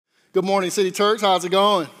Good morning, City Church. How's it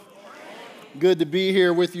going? Good to be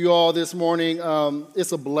here with you all this morning.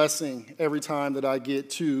 It's a blessing every time that I get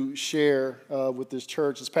to share with this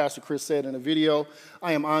church. As Pastor Chris said in a video,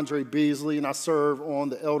 I am Beasley, and I serve on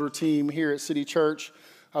the elder team here at City Church.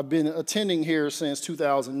 I've been attending here since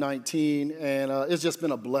 2019, and it's just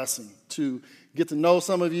been a blessing to get to know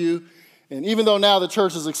some of you. And even though now the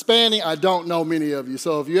church is expanding, I don't know many of you.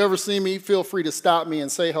 So if you ever see me, feel free to stop me and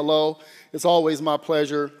say hello. It's always my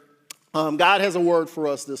pleasure. God has a word for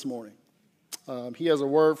us this morning. He has a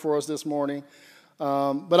word for us this morning.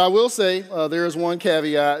 But I will say there is one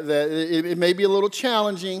caveat that it may be a little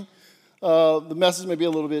challenging. The message may be a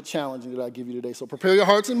little bit challenging that I give you today. So prepare your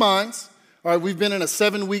hearts and minds. All right, we've been in a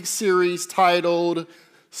 7-week series titled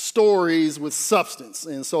Stories with Substance.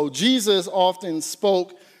 And so Jesus often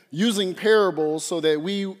spoke using parables so that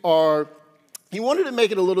he wanted to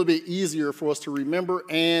make it a little bit easier for us to remember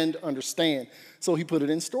and understand. So he put it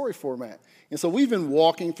in story format. And so we've been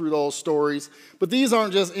walking through those stories, but these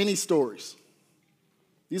aren't just any stories.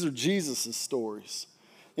 These are Jesus' stories.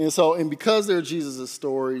 And because they're Jesus'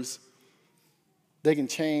 stories, they can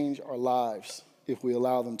change our lives if we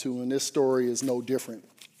allow them to. And this story is no different.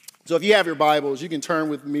 So if you have your Bibles, you can turn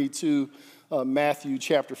with me to Matthew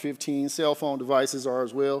chapter 15. Cell phone devices are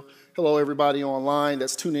as well. Hello, everybody online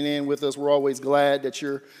that's tuning in with us. We're always glad that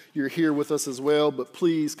you're here with us as well, but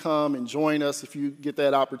please come and join us if you get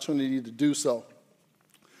that opportunity to do so.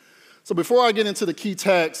 So before I get into the key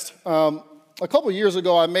text, a couple years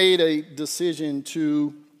ago, I made a decision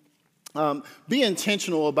to be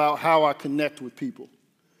intentional about how I connect with people.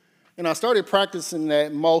 And I started practicing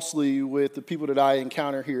that mostly with the people that I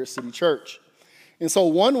encounter here at City Church. And so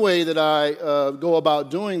one way that I go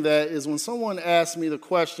about doing that is when someone asks me the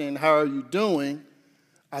question, how are you doing?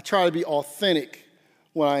 I try to be authentic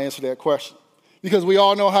when I answer that question. Because we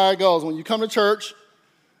all know how it goes. When you come to church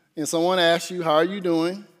and someone asks you, how are you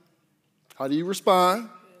doing? How do you respond?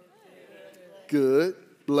 Good.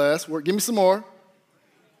 Blessed. Give me some more.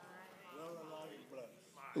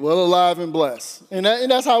 Well, alive and blessed. And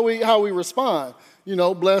that's how we respond. You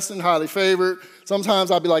know, blessed and highly favored.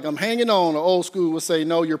 Sometimes I'll be like, I'm hanging on. The old school would say,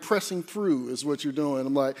 no, you're pressing through is what you're doing.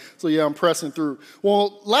 I'm like, so yeah, I'm pressing through.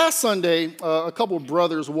 Well, last Sunday, a couple of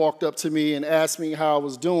brothers walked up to me and asked me how I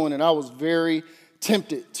was doing, and I was very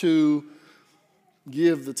tempted to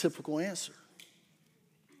give the typical answer.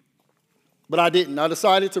 But I didn't. I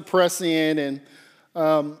decided to press in,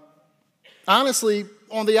 and honestly,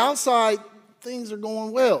 on the outside, things are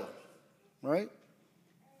going well, right?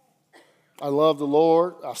 I love the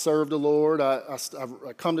Lord. I serve the Lord. I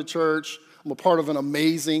come to church. I'm a part of an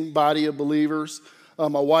amazing body of believers.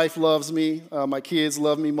 My wife loves me. My kids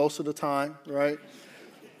love me most of the time, right?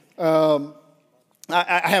 I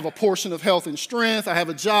have a portion of health and strength. I have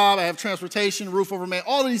a job. I have transportation, roof over my head.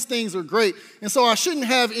 All of these things are great. And so I shouldn't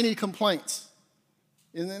have any complaints.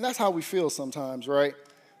 And that's how we feel sometimes, right?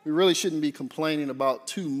 We really shouldn't be complaining about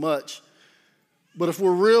too much. But if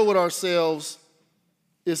we're real with ourselves,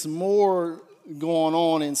 it's more going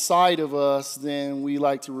on inside of us than we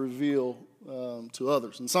like to reveal to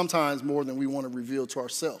others. And sometimes more than we want to reveal to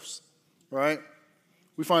ourselves, right?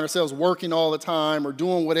 We find ourselves working all the time or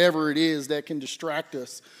doing whatever it is that can distract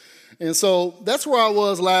us. And so that's where I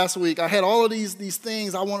was last week. I had all of these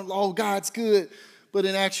things. I wanted, oh, God's good. But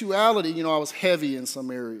in actuality, I was heavy in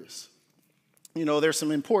some areas. There's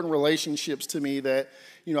some important relationships to me that,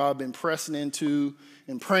 I've been pressing into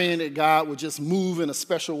and praying that God would just move in a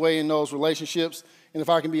special way in those relationships. And if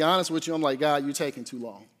I can be honest with you, I'm like, God, you're taking too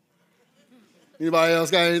long. Anybody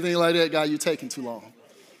else got anything like that? God, you're taking too long.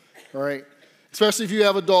 All right? Especially if you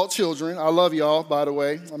have adult children. I love y'all, by the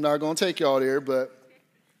way. I'm not going to take y'all there, but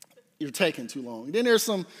you're taking too long. And then there's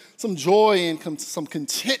some joy and some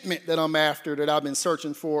contentment that I'm after that I've been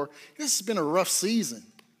searching for. This has been a rough season.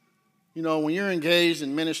 When you're engaged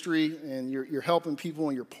in ministry and you're helping people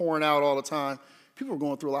and you're pouring out all the time, people are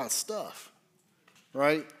going through a lot of stuff,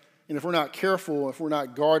 right? And if we're not careful, if we're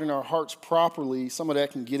not guarding our hearts properly, some of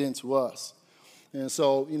that can get into us. And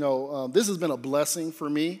so, this has been a blessing for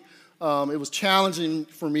me. It was challenging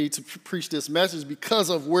for me to preach this message because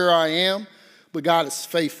of where I am, but God is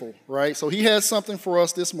faithful, right? So he has something for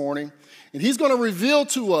us this morning, and he's going to reveal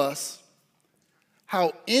to us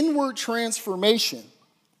how inward transformation,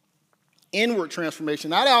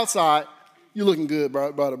 not outside. You're looking good,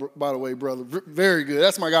 by the way, brother. Very good.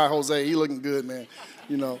 That's my guy, Jose. He looking good, man.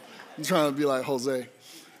 I'm trying to be like Jose.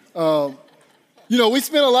 We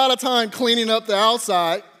spend a lot of time cleaning up the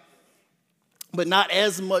outside, but not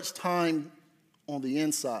as much time on the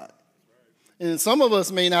inside. And some of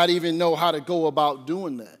us may not even know how to go about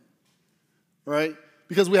doing that, right?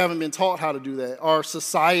 because we haven't been taught how to do that. Our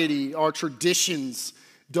society, our traditions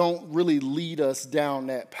don't really lead us down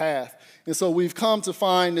that path. And so we've come to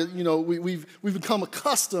find that, we've become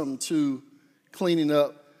accustomed to cleaning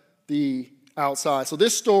up the outside. So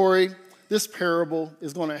this story, this parable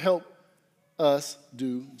is going to help us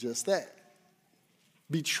do just that.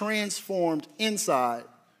 Be transformed inside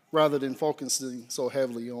rather than focusing so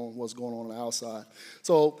heavily on what's going on the outside.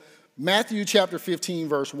 So Matthew chapter 15,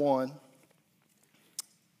 verse 1.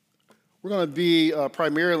 We're going to be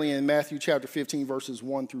primarily in Matthew chapter 15, verses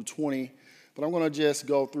 1 through 20. But I'm going to just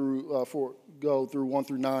go through 1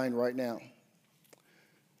 through 9 right now.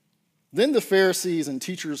 Then the Pharisees and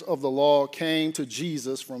teachers of the law came to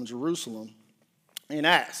Jesus from Jerusalem and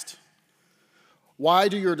asked, "Why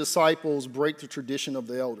do your disciples break the tradition of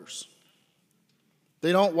the elders?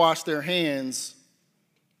 They don't wash their hands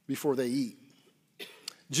before they eat."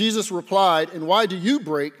 Jesus replied, "And why do you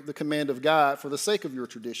break the command of God for the sake of your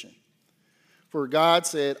tradition? For God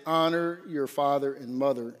said, 'Honor your father and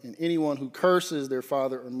mother,' and anyone who curses their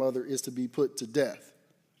father or mother is to be put to death.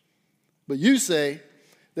 But you say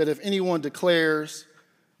that if anyone declares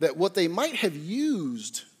that what they might have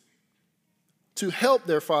used to help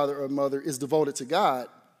their father or mother is devoted to God,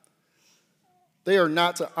 they are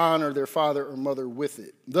not to honor their father or mother with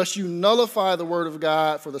it. Thus you nullify the word of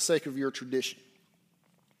God for the sake of your tradition.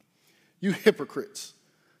 You hypocrites!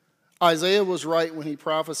 Isaiah was right when he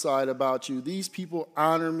prophesied about you. These people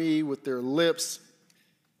honor me with their lips,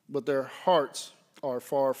 but their hearts are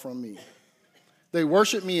far from me. They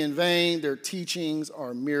worship me in vain. Their teachings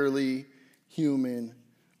are merely human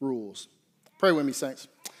rules." Pray with me, saints.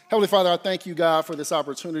 Heavenly Father, I thank you, God, for this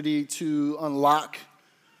opportunity to unlock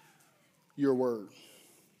your word.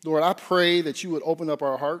 Lord, I pray that you would open up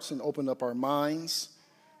our hearts and open up our minds,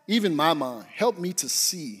 even my mind. Help me to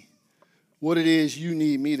see what it is you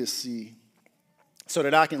need me to see so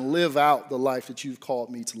that I can live out the life that you've called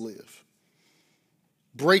me to live.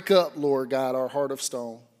 Break up, Lord God, our heart of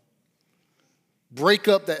stone. Break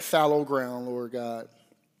up that fallow ground, Lord God,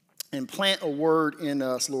 and plant a word in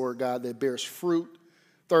us, Lord God, that bears fruit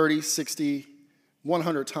 30, 60,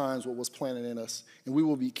 100 times what was planted in us. And we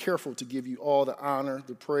will be careful to give you all the honor,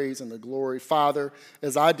 the praise, and the glory. Father,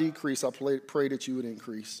 as I decrease, I pray that you would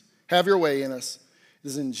increase. Have your way in us. It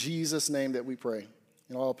is in Jesus' name that we pray.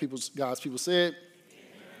 And all God's people said.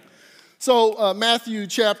 So Matthew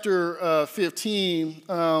chapter 15,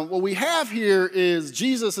 what we have here is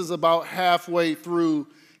Jesus is about halfway through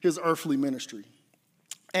his earthly ministry.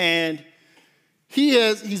 And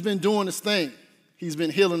he's been doing his thing. He's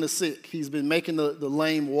been healing the sick. He's been making the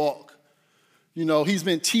lame walk. He's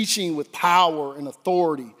been teaching with power and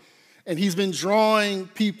authority. And he's been drawing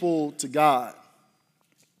people to God.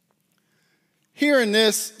 Here in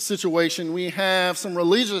this situation, we have some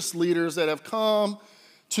religious leaders that have come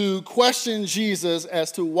to question Jesus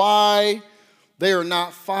as to why they are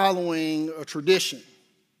not following a tradition.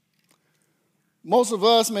 Most of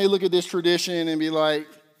us may look at this tradition and be like,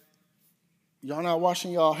 y'all not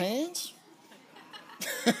washing y'all hands?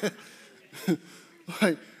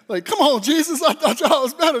 like, come on, Jesus, I thought y'all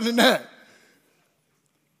was better than that.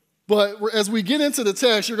 But as we get into the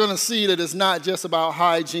text, you're going to see that it's not just about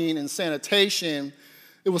hygiene and sanitation.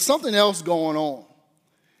 It was something else going on.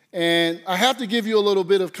 And I have to give you a little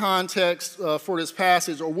bit of context for this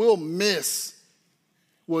passage, or we'll miss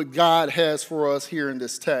what God has for us here in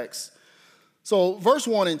this text. So verse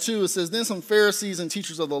 1 and 2, it says, "Then some Pharisees and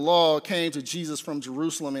teachers of the law came to Jesus from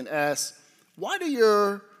Jerusalem and asked, 'Why do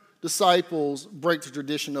your disciples break the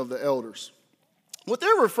tradition of the elders?'" What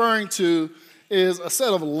they're referring to is a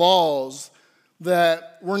set of laws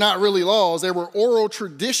that were not really laws. They were oral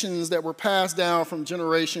traditions that were passed down from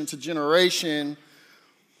generation to generation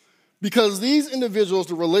because these individuals,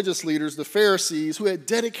 the religious leaders, the Pharisees, who had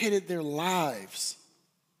dedicated their lives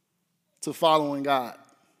to following God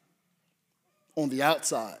on the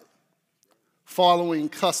outside, following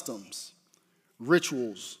customs,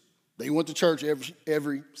 rituals. They went to church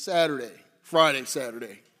every Saturday, Friday,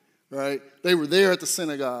 Saturday, right? They were there at the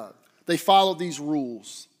synagogue. They followed these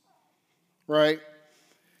rules, right?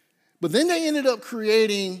 But then they ended up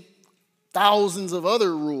creating thousands of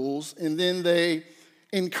other rules, and then they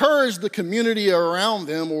encouraged the community around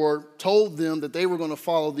them or told them that they were going to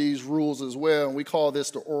follow these rules as well, and we call this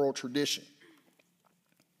the oral tradition.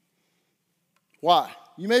 Why?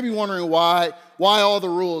 You may be wondering why all the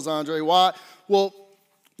rules, Andre? Why? Well,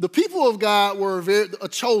 the people of God were a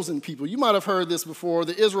chosen people. You might have heard this before.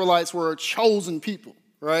 The Israelites were a chosen people,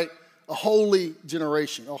 right? A holy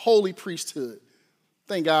generation, a holy priesthood.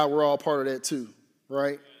 Thank God we're all part of that too,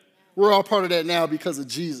 right? We're all part of that now because of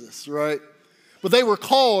Jesus, right? But they were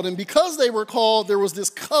called, and because they were called, there was this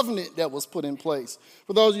covenant that was put in place.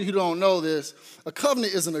 For those of you who don't know this, a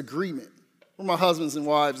covenant is an agreement. Where my husbands and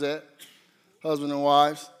wives at? Husband and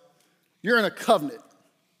wives. You're in a covenant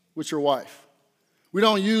with your wife. We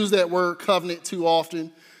don't use that word covenant too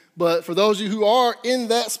often, but for those of you who are in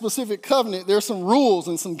that specific covenant, there's some rules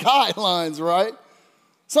and some guidelines, right?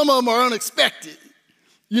 Some of them are unexpected.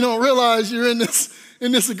 You don't realize you're in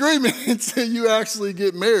this agreement until you actually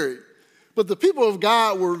get married. But the people of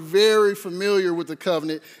God were very familiar with the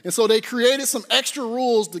covenant, and so they created some extra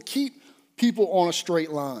rules to keep people on a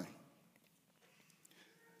straight line.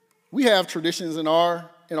 We have traditions in our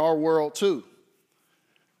world too.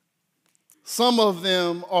 Some of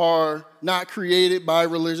them are not created by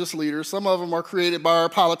religious leaders. Some of them are created by our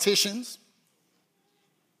politicians,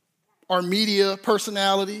 our media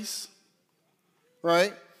personalities,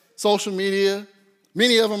 right? Social media.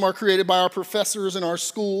 Many of them are created by our professors in our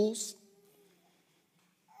schools.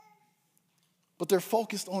 But they're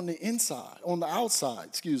focused on the outside.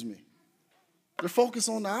 They're focused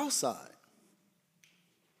on the outside.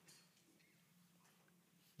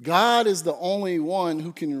 God is the only one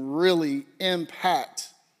who can really impact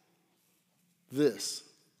this.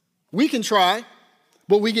 We can try,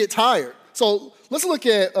 but we get tired. So let's look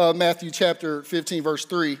at Matthew chapter 15, verse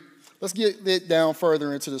 3. Let's get it down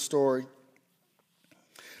further into the story.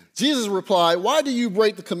 Jesus replied, "Why do you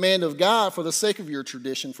break the command of God for the sake of your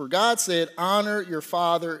tradition? For God said, honor your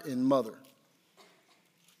father and mother."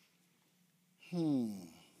 And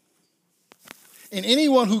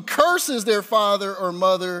anyone who curses their father or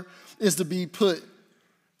mother is to be put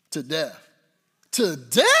to death. To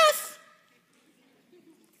death?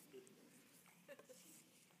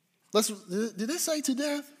 Did they say to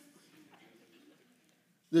death?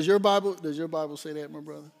 Does your Bible say that, my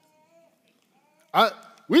brother?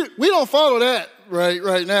 We don't follow that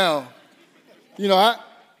right now. You know,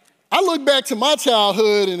 I look back to my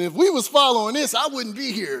childhood, and if we was following this, I wouldn't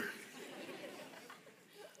be here.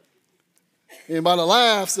 And by the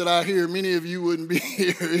laughs that I hear, many of you wouldn't be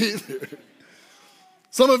here either.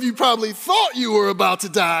 Some of you probably thought you were about to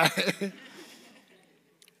die.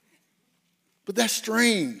 But that's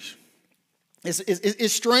strange.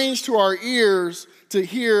 It's strange to our ears to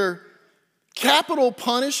hear capital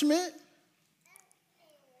punishment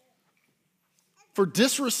for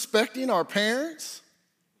disrespecting our parents.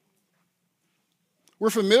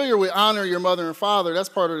 We're familiar with honor your mother and father. That's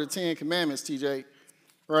part of the 10 Commandments, TJ,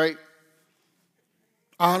 right?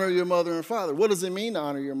 Honor your mother and father. What does it mean to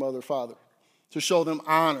honor your mother and father? To show them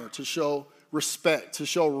honor, to show respect, to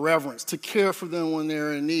show reverence, to care for them when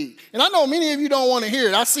they're in need. And I know many of you don't want to hear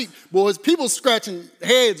it. I see, boys, people scratching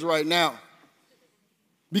heads right now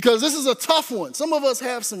because this is a tough one. Some of us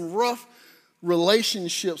have some rough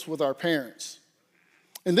relationships with our parents.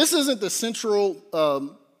 And this isn't the central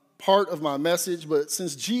part of my message, but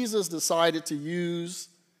since Jesus decided to use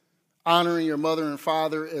honoring your mother and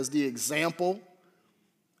father as the example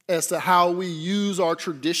as to how we use our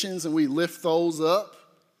traditions and we lift those up,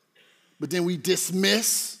 but then we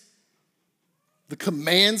dismiss the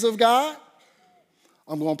commands of God,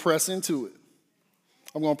 I'm going to press into it.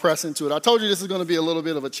 I told you this is going to be a little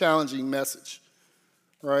bit of a challenging message,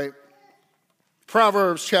 right?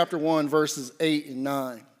 Proverbs chapter 1, verses 8 and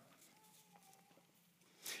 9.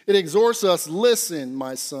 It exhorts us, listen,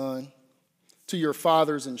 my son, to your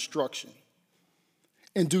father's instruction,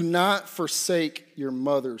 and do not forsake your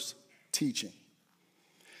mother's teaching.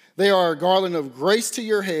 They are a garland of grace to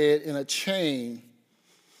your head and a chain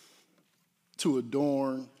to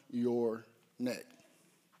adorn your neck.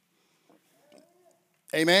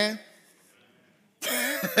 Amen?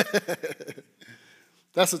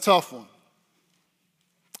 That's a tough one.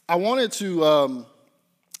 I wanted to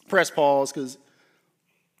press pause because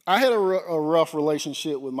I had a rough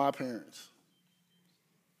relationship with my parents.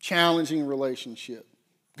 Challenging relationship.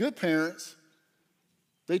 Good parents.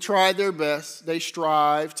 They tried their best. They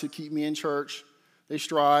strived to keep me in church. They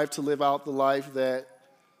strived to live out the life that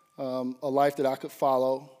a life that I could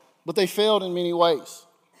follow. But they failed in many ways.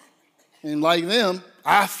 And like them,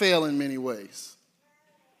 I fail in many ways.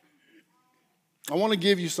 I want to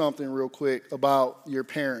give you something real quick about your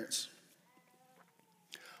parents.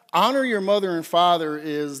 Honor your mother and father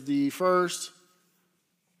is the first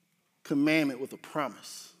commandment with a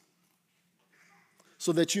promise,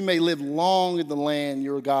 so that you may live long in the land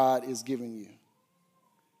your God is giving you.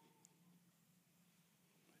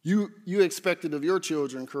 You expect it of your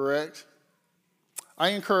children, correct? I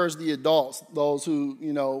encourage the adults, those who,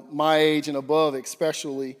 my age and above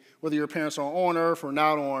especially, whether your parents are on earth or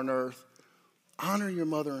not on earth, honor your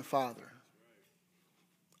mother and father.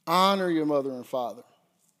 Honor your mother and father.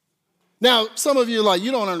 Now, some of you are like,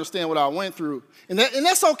 you don't understand what I went through. And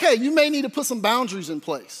that's okay. You may need to put some boundaries in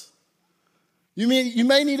place. You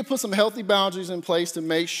may need to put some healthy boundaries in place to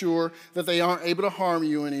make sure that they aren't able to harm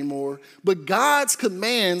you anymore. But God's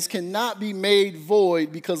commands cannot be made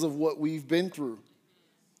void because of what we've been through.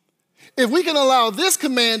 If we can allow this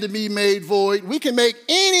command to be made void, we can make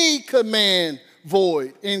any command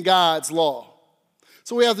void in God's law.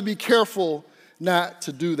 So we have to be careful not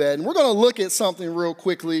to do that. And we're going to look at something real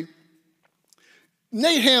quickly.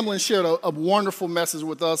 Nate Hamlin shared a wonderful message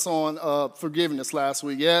with us on forgiveness last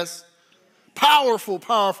week, yes? Powerful,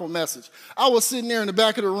 powerful message. I was sitting there in the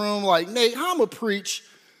back of the room like, Nate, how am I going to preach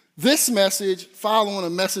this message following a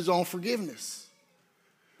message on forgiveness?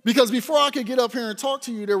 Because before I could get up here and talk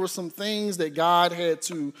to you, there were some things that God had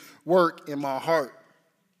to work in my heart.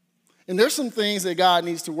 And there's some things that God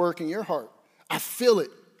needs to work in your heart. I feel it.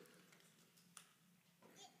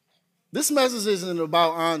 This message isn't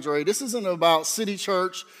about Andre. This isn't about City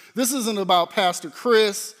Church. This isn't about Pastor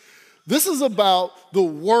Chris. This is about the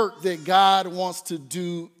work that God wants to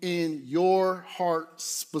do in your heart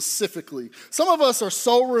specifically. Some of us are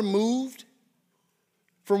so removed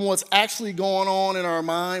from what's actually going on in our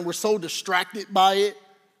mind. We're so distracted by it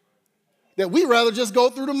that we'd rather just go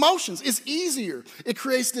through the motions. It's easier. It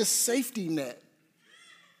creates this safety net.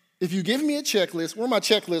 If you give me a checklist, where are my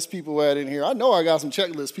checklist people at in here? I know I got some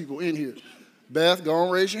checklist people in here. Beth, go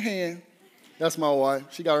and raise your hand. That's my wife.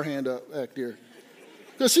 She got her hand up back there.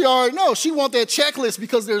 Because she already knows. She wants that checklist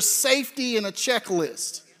because there's safety in a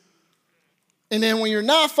checklist. And then when you're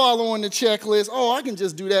not following the checklist, I can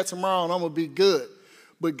just do that tomorrow and I'm going to be good.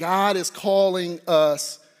 But God is calling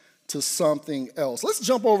us to something else. Let's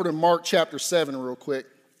jump over to Mark chapter 7 real quick.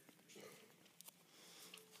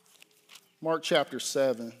 Mark chapter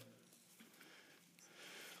 7.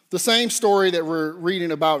 The same story that we're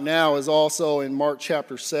reading about now is also in Mark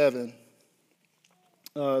chapter 7.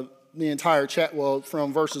 The entire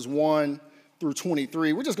from verses 1 through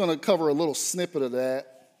 23. We're just going to cover a little snippet of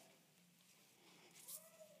that.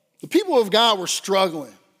 The people of God were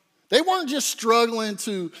struggling. They weren't just struggling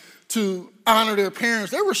to honor their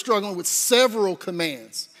parents. They were struggling with several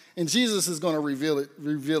commands. And Jesus is going to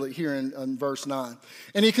reveal it here in verse 9.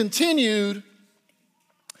 And he continued,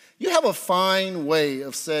 you have a fine way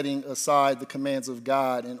of setting aside the commands of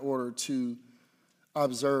God in order to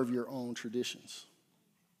observe your own traditions.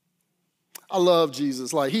 I love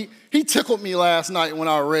Jesus. Like he tickled me last night when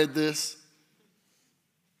I read this.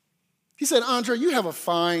 He said, Andre, you have a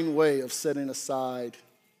fine way of setting aside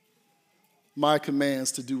my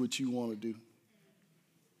commands to do what you want to do.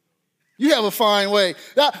 You have a fine way.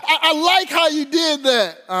 I like how you did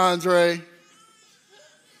that, Andre.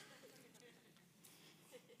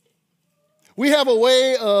 We have a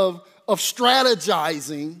way of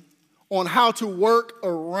strategizing on how to work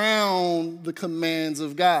around the commands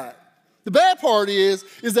of God. The bad part is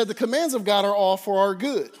that the commands of God are all for our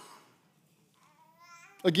good.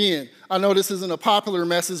 Again, I know this isn't a popular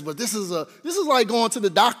message, but this is like going to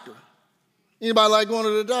the doctor. Anybody like going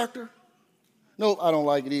to the doctor? Nope, I don't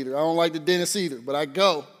like it either. I don't like the dentist either, but I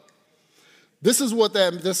go. This is what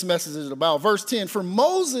this message is about. Verse 10, for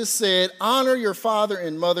Moses said, honor your father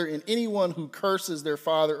and mother, and anyone who curses their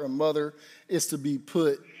father or mother is to be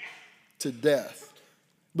put to death.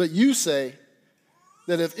 But you say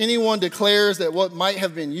that if anyone declares that what might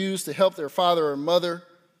have been used to help their father or mother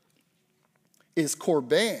is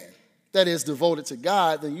korban, that is devoted to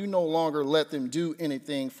God, then you no longer let them do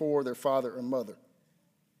anything for their father or mother.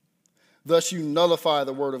 Thus you nullify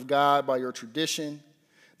the word of God by your tradition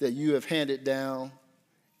that you have handed down,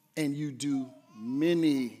 and you do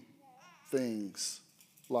many things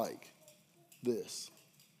like this.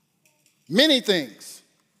 Many things.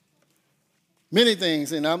 Many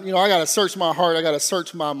things. And I got to search my heart. I got to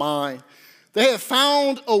search my mind. They have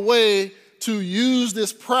found a way to use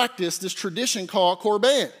this practice, this tradition called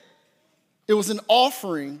korban. It was an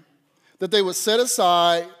offering that they would set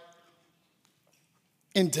aside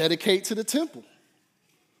and dedicate to the temple.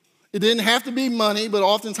 It didn't have to be money, but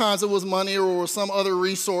oftentimes it was money or some other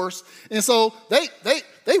resource. And so they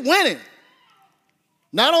winning.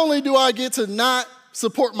 Not only do I get to not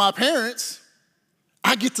support my parents,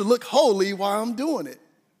 I get to look holy while I'm doing it.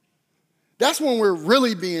 That's when we're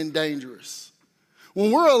really being dangerous.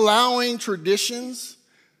 When we're allowing traditions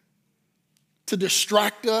to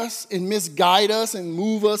distract us and misguide us and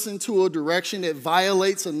move us into a direction that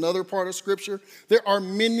violates another part of Scripture, there are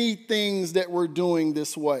many things that we're doing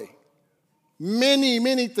this way. Many,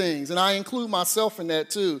 many things. And I include myself in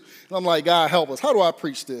that too. And I'm like, God, help us. How do I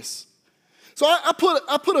preach this? So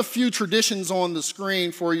I put a few traditions on the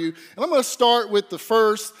screen for you, and I'm going to start with the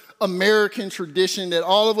first American tradition that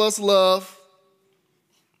all of us love,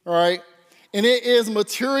 all right? And it is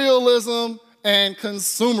materialism and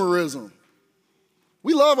consumerism.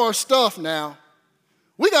 We love our stuff now.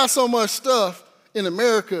 We got so much stuff in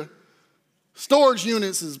America. Storage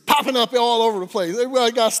units is popping up all over the place.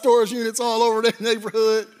 Everybody got storage units all over their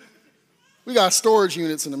neighborhood. We got storage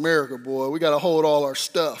units in America, boy. We got to hold all our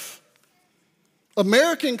stuff.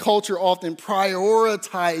 American culture often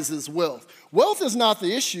prioritizes wealth. Wealth is not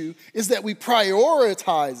the issue, it's that we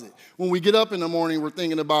prioritize it. When we get up in the morning, we're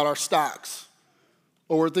thinking about our stocks,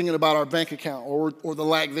 or we're thinking about our bank account, or the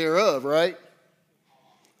lack thereof, right?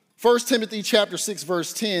 1 Timothy chapter 6,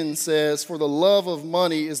 verse 10 says, "For the love of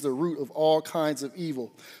money is the root of all kinds of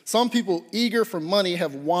evil. Some people eager for money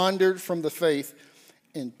have wandered from the faith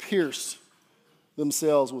and pierced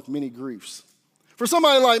themselves with many griefs." For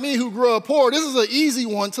somebody like me who grew up poor, this is an easy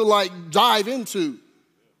one to dive into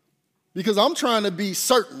because I'm trying to be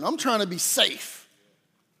certain. I'm trying to be safe,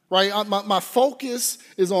 right? My focus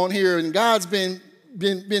is on here, and God's been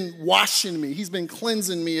washing me. He's been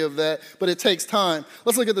cleansing me of that, but it takes time.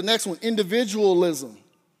 Let's look at the next one, individualism.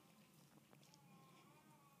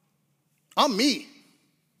 I'm me.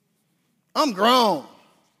 I'm grown,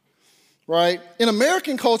 right? In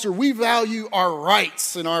American culture, we value our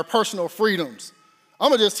rights and our personal freedoms. I'm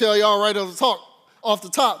going to just tell y'all right off the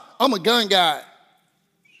top, I'm a gun guy.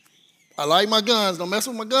 I like my guns. Don't mess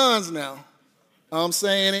with my guns now. I'm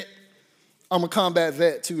saying it. I'm a combat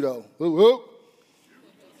vet too, though. Whoop, whoop.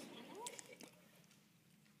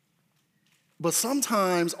 But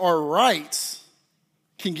sometimes our rights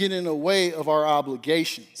can get in the way of our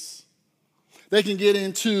obligations. They can get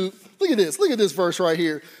into, look at this verse right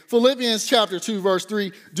here. Philippians chapter 2, verse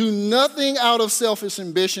 3, "Do nothing out of selfish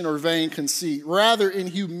ambition or vain conceit. Rather, in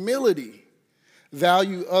humility,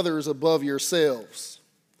 value others above yourselves,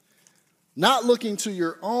 not looking to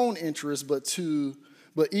your own interests, but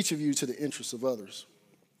each of you to the interests of others."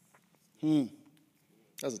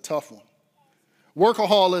 That's a tough one.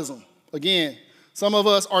 Workaholism. Again, some of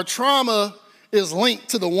us, our trauma is linked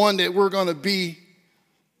to the one that we're going to be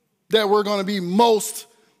most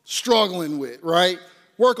struggling with, right?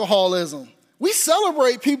 Workaholism. We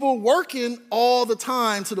celebrate people working all the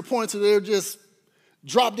time to the point that they're just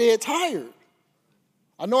drop dead tired.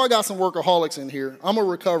 I know I got some workaholics in here. I'm a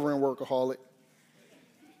recovering workaholic.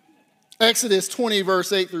 Exodus 20,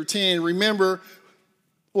 verse 8 through 10. Remember,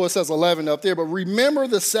 well, it says 11 up there, but remember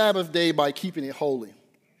the Sabbath day by keeping it holy.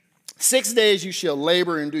 6 days you shall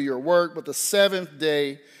labor and do your work, but the seventh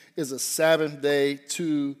day is a Sabbath day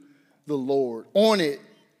to the Lord. On it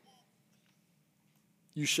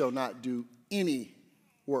you shall not do any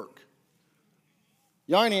work.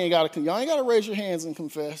 Y'all ain't got to raise your hands and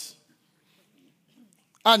confess.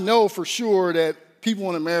 I know for sure that people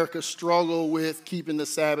in America struggle with keeping the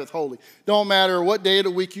Sabbath holy. Don't matter what day of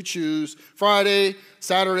the week you choose, Friday,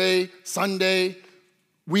 Saturday, Sunday.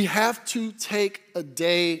 We have to take a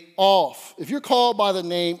day off. If you're called by the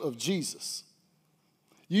name of Jesus,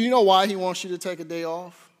 you know why he wants you to take a day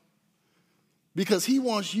off? Because he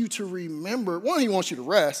wants you to remember, one, he wants you to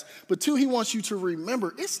rest, but two, he wants you to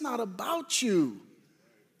remember it's not about you.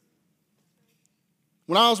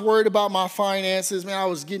 When I was worried about my finances, man, I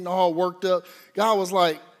was getting all worked up. God was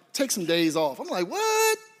like, take some days off. I'm like,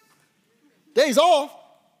 what? Days off?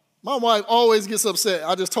 My wife always gets upset.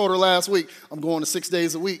 I just told her last week, I'm going to 6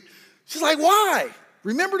 days a week. She's like, why?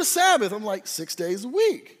 Remember the Sabbath. I'm like, 6 days a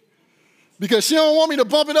week. Because she don't want me to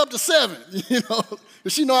bump it up to 7, you know.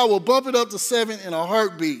 Because she know I will bump it up to 7 in a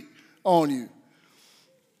heartbeat on you.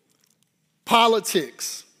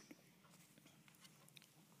 Politics.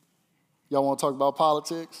 Y'all want to talk about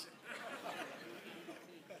politics?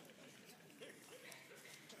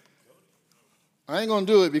 I ain't going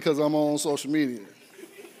to do it because I'm on social media.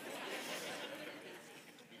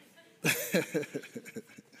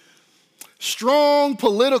 Strong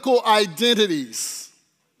political identities,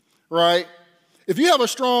 right? If you have a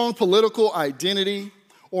strong political identity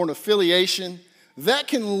or an affiliation, that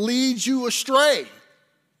can lead you astray,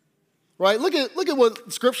 right? Look at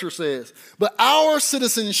what Scripture says. But our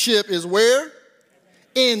citizenship is where?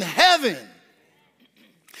 In heaven.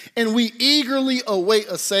 And we eagerly await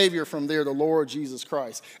a Savior from there, the Lord Jesus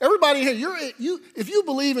Christ. Everybody here, if you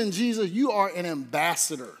believe in Jesus, you are an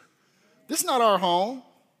ambassador. This is not our home.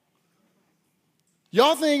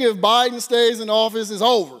 Y'all think if Biden stays in office, it's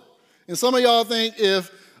over. And some of y'all think if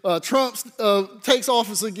Trump takes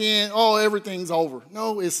office again, everything's over.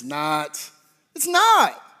 No, it's not. It's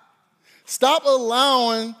not. Stop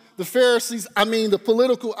allowing the Pharisees,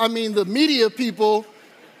 the media people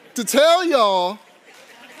to tell y'all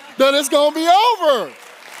that it's going to be over.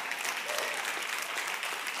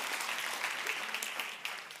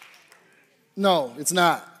 No, it's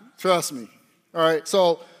not. Trust me. All right,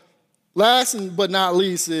 so last but not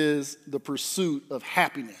least is the pursuit of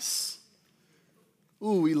happiness.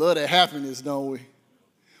 Ooh, we love that happiness, don't we?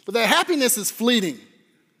 But that happiness is fleeting.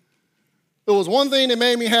 It was one thing that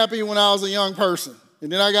made me happy when I was a young person.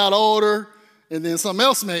 And then I got older, and then something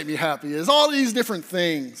else made me happy. It's all these different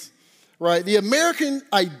things, right? The American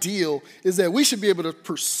ideal is that we should be able to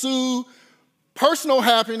pursue personal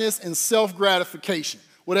happiness and self-gratification.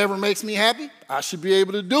 Whatever makes me happy, I should be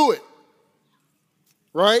able to do it,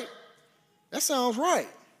 right? That sounds right,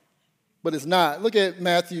 but it's not. Look at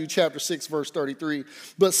Matthew chapter 6, verse 33.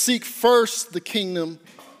 But seek first the kingdom,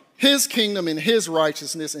 his kingdom and his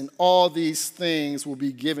righteousness, and all these things will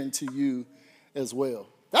be given to you as well.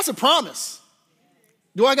 That's a promise.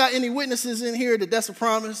 Do I got any witnesses in here that that's a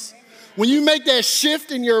promise? When you make that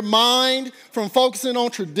shift in your mind from focusing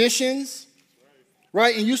on traditions,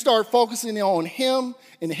 right, and you start focusing on him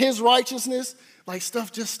and his righteousness, like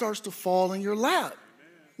stuff just starts to fall in your lap.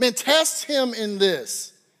 Man, test him in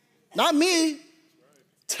this. Not me.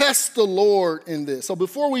 Test the Lord in this. So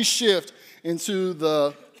before we shift into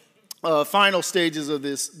the final stages of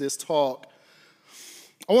this talk,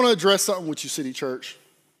 I want to address something with you, City Church.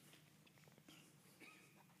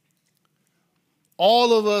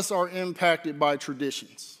 All of us are impacted by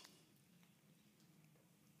traditions.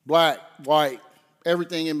 Black, white,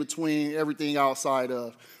 everything in between, everything outside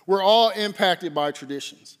of. We're all impacted by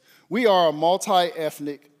traditions. We are a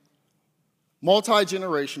multi-ethnic,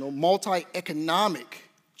 multi-generational, multi-economic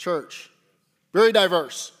church. Very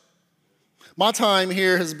diverse. My time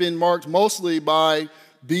here has been marked mostly by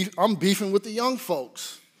I'm beefing with the young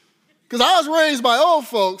folks. Because I was raised by old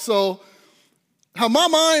folks, so how my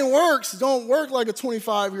mind works don't work like a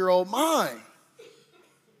 25-year-old mind.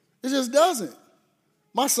 It just doesn't.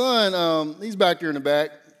 My son, he's back there in the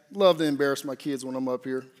back. Love to embarrass my kids when I'm up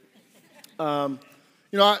here.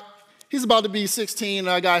 He's about to be 16, and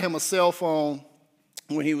I got him a cell phone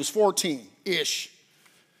when he was 14-ish.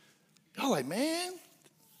 Y'all like, man,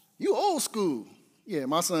 you old school. Yeah,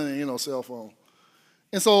 my son ain't no cell phone.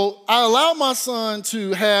 And so I allowed my son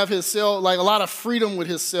to have a lot of freedom with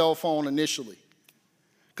his cell phone initially,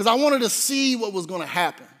 because I wanted to see what was going to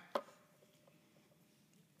happen.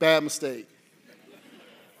 Bad mistake.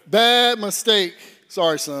 Bad mistake.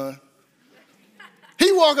 Sorry, son.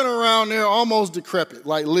 He walking around there almost decrepit,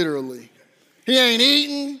 like literally. He ain't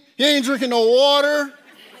eating. He ain't drinking no water.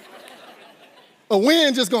 A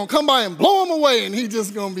wind just going to come by and blow him away, and he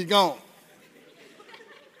just going to be gone.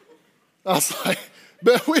 I was like,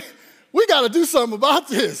 but we got to do something about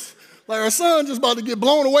this. Like, our son just about to get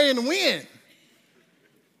blown away in the wind.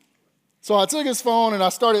 So I took his phone and I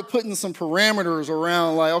started putting some parameters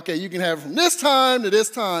around, like, okay, you can have it from this time to this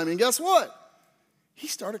time. And guess what? He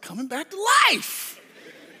started coming back to life.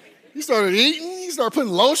 He started eating. He started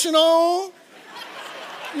putting lotion on.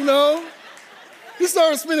 He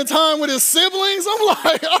started spending time with his siblings. I'm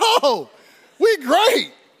like, oh, we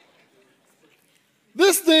great.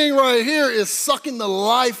 This thing right here is sucking the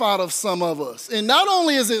life out of some of us. And not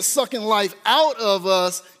only is it sucking life out of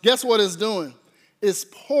us, guess what it's doing? It's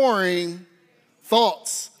pouring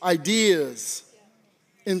thoughts, ideas,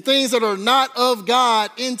 and things that are not of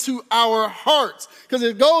God into our hearts. Because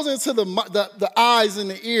it goes into the eyes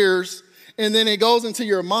and the ears, and then it goes into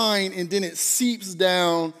your mind, and then it seeps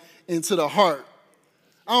down into the heart.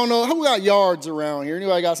 I don't know, who got yards around here?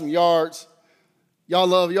 Anybody got some yards? Y'all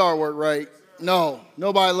love yard work, right? No,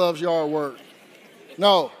 nobody loves yard work.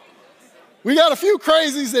 No. We got a few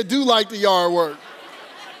crazies that do like the yard work,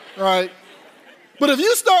 right? But if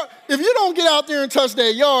you don't get out there and touch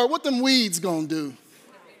that yard, what them weeds gonna do?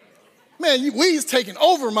 Man, weeds taking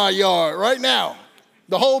over my yard right now,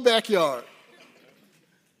 the whole backyard,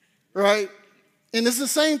 right? And it's the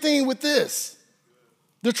same thing with this.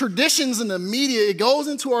 The traditions and the media, it goes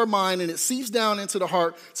into our mind and it seeps down into the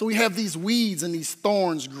heart. So we have these weeds and these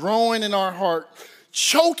thorns growing in our heart,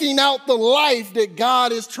 choking out the life that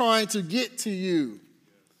God is trying to get to you.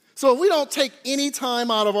 So if we don't take any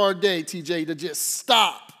time out of our day, TJ, to just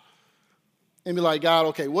stop and be like, God,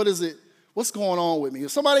 okay, what is it? What's going on with me?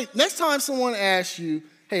 Next time someone asks you,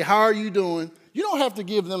 hey, how are you doing? You don't have to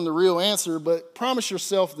give them the real answer, but promise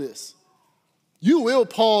yourself this. You will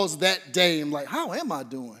pause that day and be like, how am I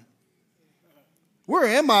doing? Where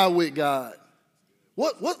am I with God?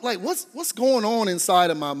 What's going on inside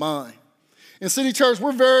of my mind? In City Church,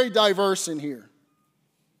 we're very diverse in here.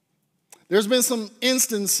 There's been some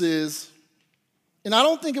instances, and I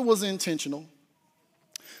don't think it was intentional,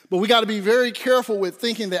 But we got to be very careful with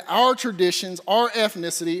thinking that our traditions, our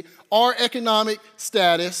ethnicity, our economic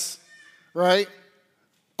status, right,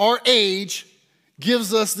 our age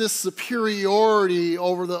gives us this superiority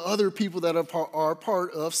over the other people that are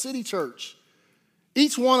part of City Church.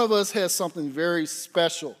 Each one of us has something very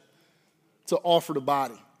special to offer the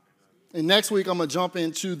body. And next week, I'm going to jump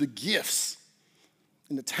into the gifts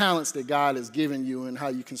and the talents that God has given you and how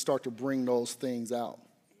you can start to bring those things out.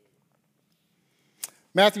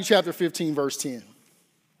 Matthew chapter 15, verse 10.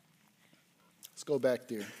 Let's go back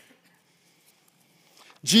there.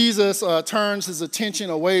 Jesus turns his attention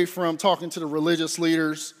away from talking to the religious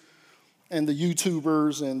leaders and the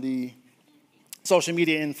YouTubers and the social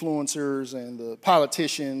media influencers and the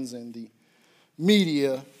politicians and the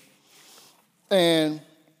media. And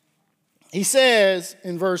he says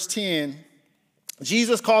in verse 10,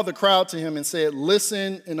 Jesus called the crowd to him and said,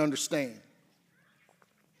 listen and understand.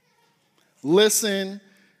 Listen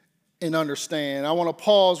and understand. I want to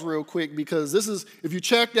pause real quick because this is, if you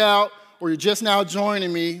checked out or you're just now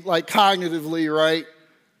joining me, like cognitively, right?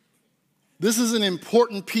 This is an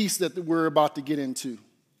important piece that we're about to get into.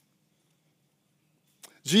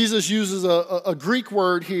 Jesus uses a Greek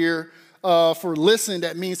word here for listen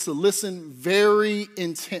that means to listen very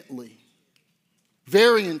intently.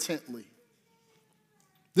 Very intently.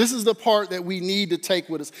 This is the part that we need to take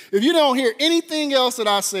with us. If you don't hear anything else that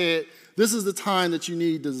I said, this is the time that you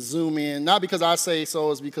need to zoom in. Not because I say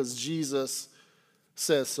so, it's because Jesus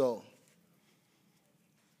says so.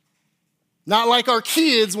 Not like our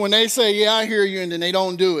kids when they say, yeah, I hear you, and then they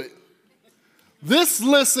don't do it. This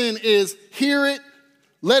listen is hear it,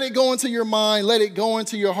 let it go into your mind, let it go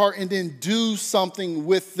into your heart, and then do something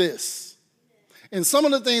with this. And some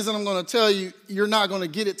of the things that I'm going to tell you, you're not going to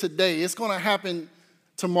get it today. It's going to happen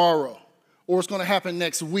tomorrow, or it's going to happen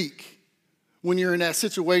next week when you're in that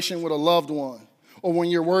situation with a loved one, or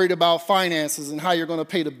when you're worried about finances and how you're going to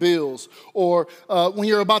pay the bills, or when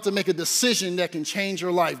you're about to make a decision that can change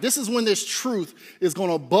your life. This is when this truth is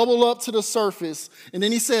going to bubble up to the surface. And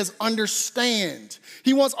then he says, understand.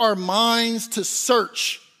 He wants our minds to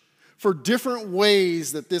search for different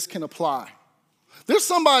ways that this can apply. There's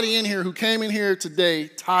somebody in here who came in here today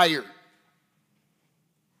tired.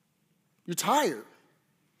 You're tired.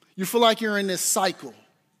 You feel like you're in this cycle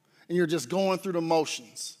and you're just going through the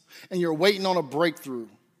motions and you're waiting on a breakthrough.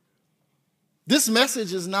 This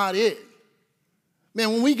message is not it.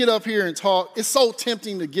 Man, when we get up here and talk, it's so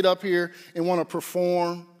tempting to get up here and want to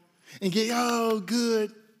perform and get, oh,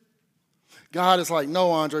 good. God is like,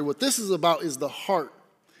 no, Andre, what this is about is the heart.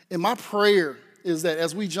 And my prayer is that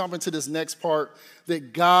as we jump into this next part,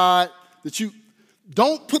 that you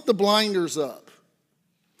don't put the blinders up.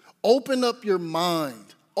 Open up your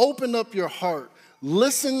mind. Open up your heart.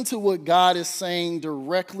 Listen to what God is saying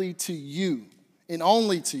directly to you and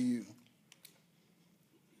only to you.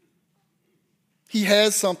 He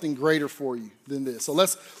has something greater for you than this. So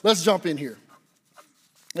let's jump in here.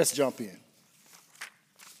 Let's jump in.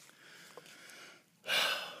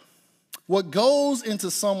 What goes into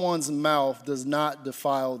someone's mouth does not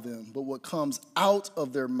defile them, but what comes out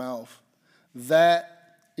of their mouth,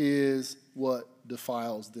 that is what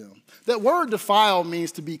defiles them. That word defile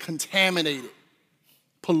means to be contaminated,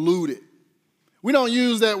 polluted. We don't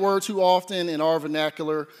use that word too often in our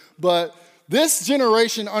vernacular, but this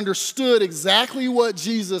generation understood exactly what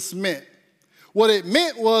Jesus meant. What it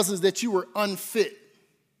meant was that you were unfit.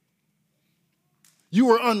 You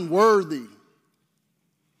were unworthy.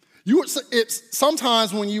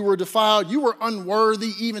 Sometimes when you were defiled, you were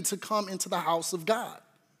unworthy even to come into the house of God.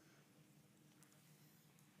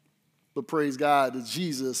 But praise God that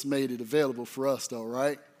Jesus made it available for us though,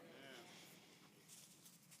 right?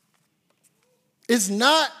 It's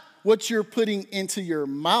not what you're putting into your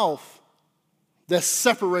mouth that's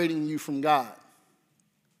separating you from God.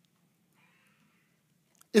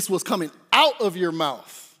 It's what's coming out of your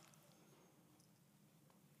mouth.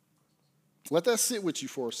 Let that sit with you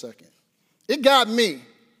for a second. It got me.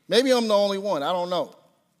 Maybe I'm the only one. I don't know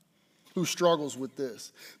who struggles with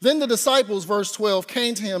this. Then the disciples, verse 12,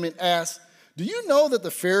 came to him and asked, do you know that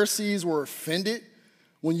the Pharisees were offended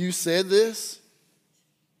when you said this?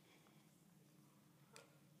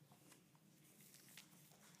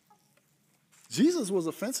 Jesus was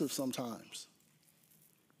offensive sometimes.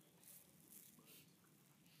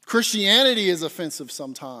 Christianity is offensive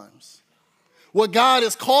sometimes. What God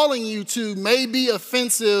is calling you to may be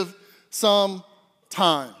offensive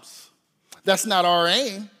sometimes. That's not our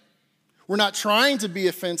aim. We're not trying to be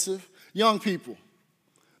offensive. Young people,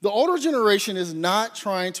 the older generation is not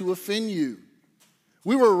trying to offend you.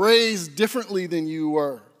 We were raised differently than you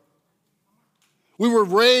were. We were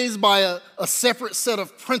raised by a separate set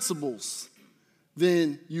of principles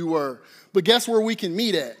than you were. But guess where we can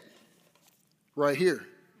meet at? Right here.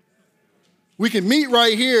 We can meet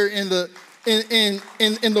right here in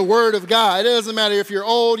the Word of God. It doesn't matter if you're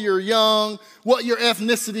old, you're young, what your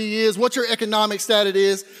ethnicity is, what your economic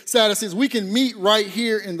status is. We can meet right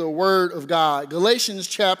here in the Word of God. Galatians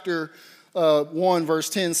chapter 1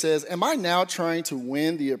 verse 10 says, "Am I now trying to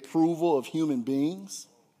win the approval of human beings?"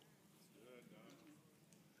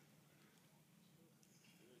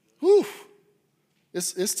 Whew.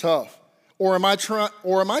 It's tough. Or am I trying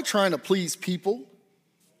to please people?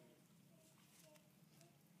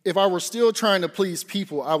 If I were still trying to please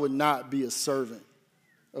people, I would not be a servant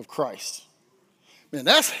of Christ. Man,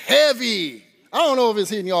 that's heavy. I don't know if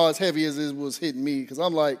it's hitting y'all as heavy as it was hitting me, because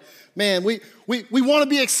I'm like, man, we want to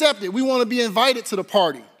be accepted. We want to be invited to the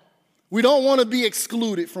party. We don't want to be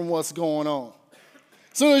excluded from what's going on.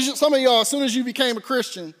 Some of y'all, as soon as you became a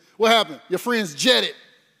Christian, what happened? Your friends jetted.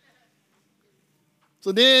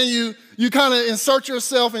 So then you kind of insert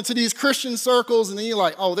yourself into these Christian circles, and then you're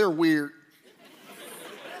like, oh, they're weird.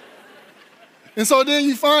 And so then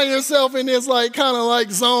you find yourself in this kind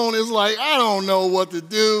of zone. It's like, I don't know what to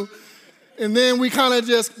do. And then we kind of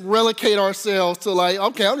just relegate ourselves to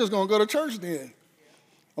okay, I'm just going to go to church then.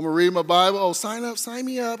 I'm going to read my Bible. Oh, sign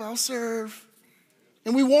me up, I'll serve.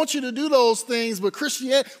 And we want you to do those things, but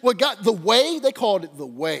Christianity, the way, they called it the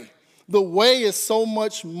way. The way is so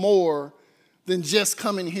much more than just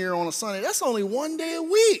coming here on a Sunday. That's only one day a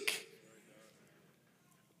week.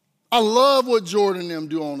 I love what Jordan and them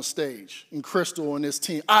do on the stage, and Crystal and this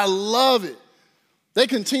team. I love it. They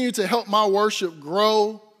continue to help my worship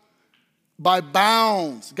grow by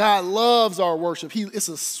bounds. God loves our worship. It's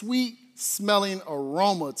a sweet-smelling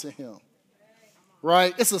aroma to him,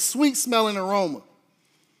 right? It's a sweet-smelling aroma.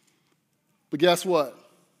 But guess what?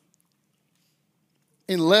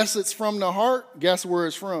 Unless it's from the heart, guess where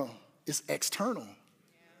it's from? It's external.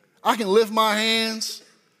 I can lift my hands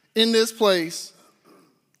in this place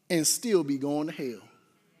and still be going to hell.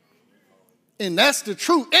 And that's the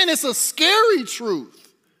truth. And it's a scary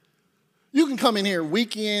truth. You can come in here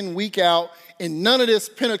week in, week out, and none of this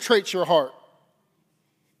penetrates your heart.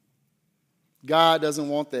 God doesn't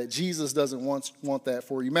want that. Jesus doesn't want that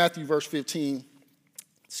for you.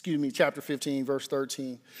 Chapter 15, verse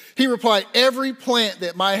 13. He replied, "Every plant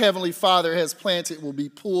that my heavenly Father has planted will be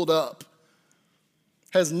pulled up.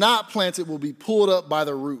 Has not planted will be pulled up by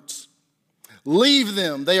the roots. Leave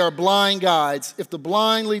them, they are blind guides. If the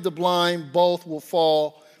blind lead the blind, both will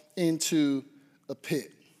fall into a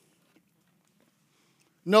pit."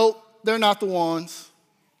 Nope, they're not the ones.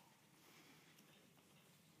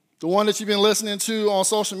 The one that you've been listening to on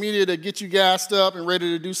social media that get you gassed up and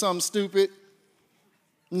ready to do something stupid.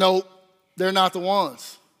 Nope, they're not the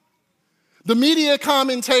ones. The media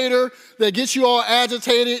commentator that gets you all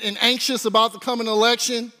agitated and anxious about the coming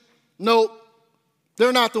election. Nope,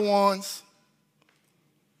 they're not the ones.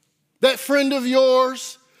 That friend of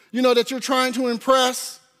yours, that you're trying to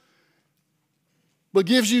impress, but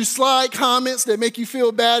gives you slide comments that make you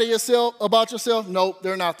feel bad about yourself. Nope,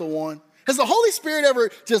 they're not the one. Has the Holy Spirit ever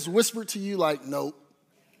just whispered to you nope?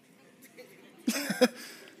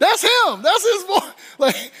 That's him. That's his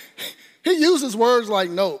voice. He uses words like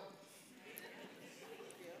nope.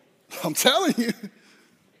 I'm telling you,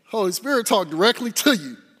 Holy Spirit talked directly to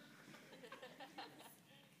you.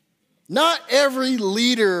 Not every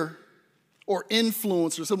leader or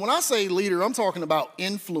influencer. So when I say leader, I'm talking about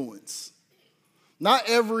influence. Not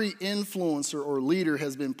every influencer or leader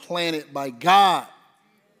has been planted by God.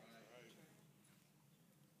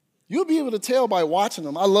 You'll be able to tell by watching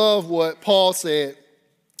them. I love what Paul said.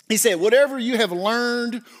 He said, whatever you have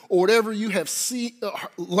learned or whatever you have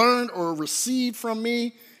learned or received from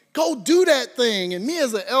me, go do that thing. And me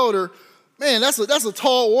as an elder, man, that's a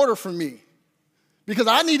tall order for me. Because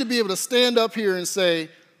I need to be able to stand up here and say,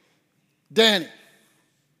 Danny,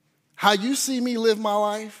 how you see me live my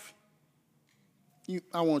life,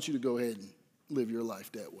 I want you to go ahead and live your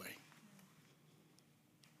life that way.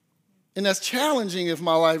 And that's challenging if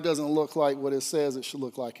my life doesn't look like what it says it should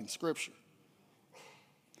look like in Scripture.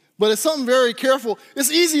 But it's something very careful.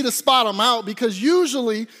 It's easy to spot them out because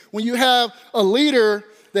usually when you have a leader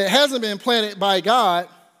that hasn't been planted by God,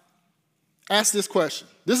 ask this question.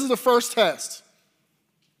 This is the first test.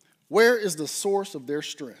 Where is the source of their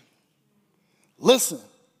strength? Listen.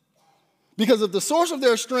 Because if the source of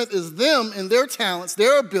their strength is them and their talents,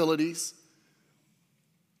 their abilities,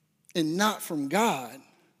 and not from God,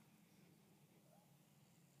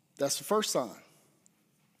 that's the first sign,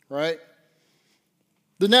 right?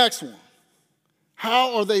 The next one,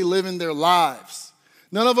 how are they living their lives?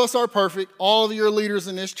 None of us are perfect. All of you are leaders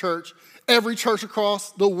in this church. Every church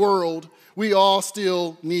across the world, we all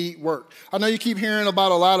still need work. I know you keep hearing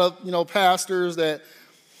about a lot of, pastors that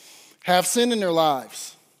have sin in their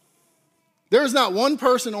lives. There is not one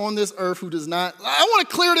person on this earth who does not. I want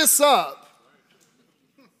to clear this up.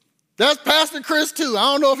 That's Pastor Chris too. I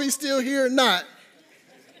don't know if he's still here or not.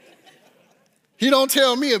 He don't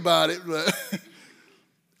tell me about it, but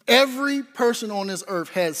every person on this earth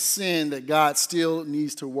has sin that God still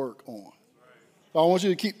needs to work on. So I want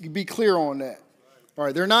you to be clear on that. All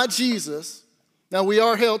right, they're not Jesus. Now, we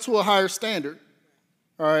are held to a higher standard.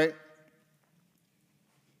 All right.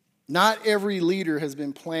 Not every leader has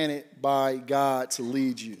been planted by God to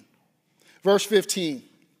lead you. Verse 15.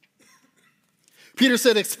 Peter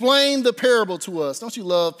said, explain the parable to us. Don't you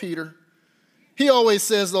love Peter? He always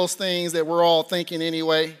says those things that we're all thinking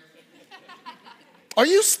anyway. Are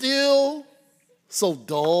you still so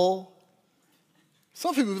dull?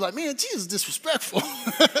 Some people be like, man, Jesus is disrespectful.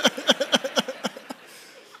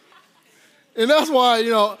 And that's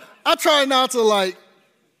why, I try not to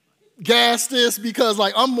gas this because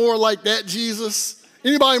I'm more like that Jesus.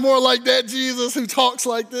 Anybody more like that Jesus who talks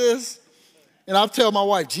like this? And I tell my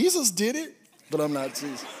wife, Jesus did it, but I'm not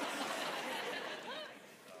Jesus.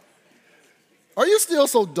 Are you still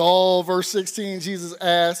so dull? Verse 16, Jesus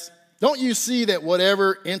asked, don't you see that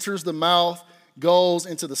whatever enters the mouth goes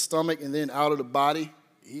into the stomach and then out of the body?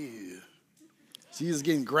 Ew. Jesus is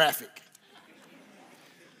getting graphic.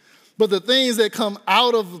 But the things that come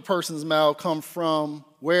out of the person's mouth come from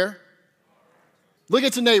where? Look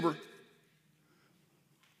at your neighbor.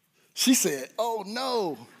 She said, oh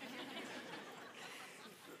no.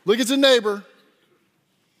 Look at your neighbor.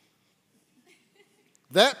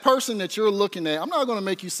 That person that you're looking at, I'm not going to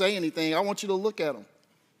make you say anything. I want you to look at them.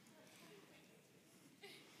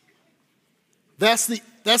 That's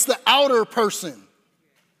the outer person.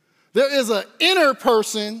 There is an inner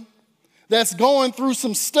person that's going through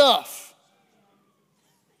some stuff.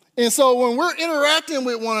 And so when we're interacting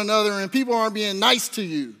with one another and people aren't being nice to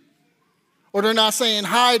you, or they're not saying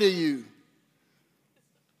hi to you,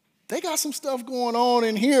 they got some stuff going on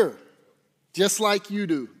in here, just like you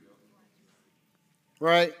do.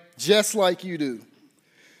 Right? Just like you do.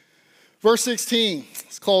 Verse 16,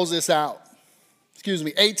 let's close this out.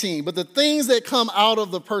 18. But the things that come out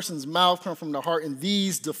of the person's mouth come from the heart, and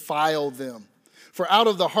these defile them. For out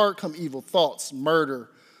of the heart come evil thoughts, murder,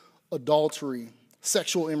 adultery,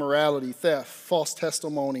 sexual immorality, theft, false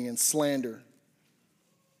testimony, and slander.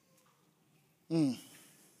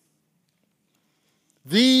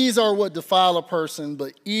 These are what defile a person,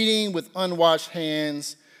 but eating with unwashed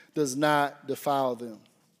hands does not defile them.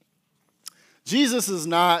 Jesus is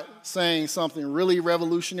not saying something really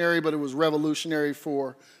revolutionary, but it was revolutionary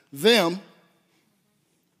for them.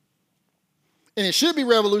 And it should be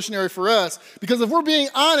revolutionary for us, because if we're being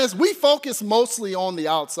honest, we focus mostly on the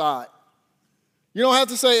outside. You don't have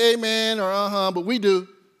to say amen or but we do.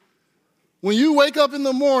 When you wake up in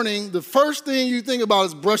the morning, the first thing you think about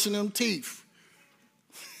is brushing them teeth.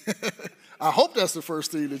 I hope that's the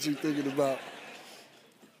first thing that you're thinking about.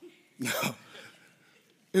 No.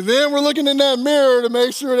 And then we're looking in that mirror to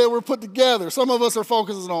make sure that we're put together. Some of us are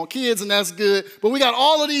focusing on kids, and that's good. But we got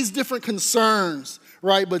all of these different concerns,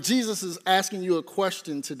 right? But Jesus is asking you a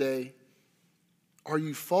question today. Are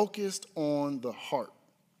you focused on the heart?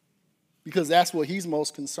 Because that's what he's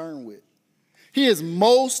most concerned with. He is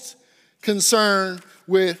most concerned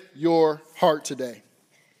with your heart today.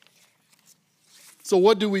 So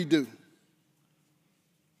what do we do?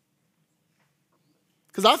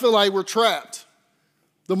 Because I feel like we're trapped.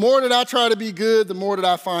 The more that I try to be good, the more that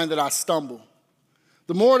I find that I stumble.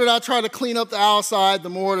 The more that I try to clean up the outside, the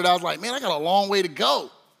more that I was like, man, I got a long way to go.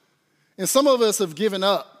 And some of us have given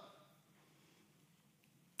up.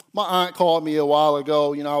 My aunt called me a while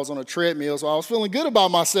ago. I was on a treadmill, so I was feeling good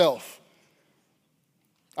about myself.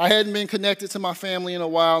 I hadn't been connected to my family in a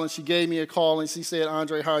while, and she gave me a call, and she said,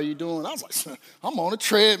 Andre, how are you doing? I was like, I'm on a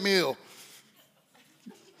treadmill.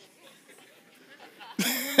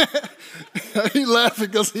 He laughing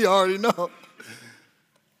because he already know.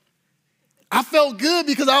 I felt good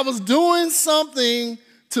because I was doing something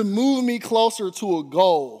to move me closer to a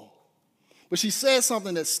goal. But she said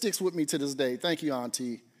something that sticks with me to this day. Thank you,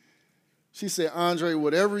 Auntie. She said, Andre,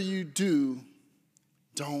 whatever you do,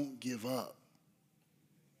 don't give up.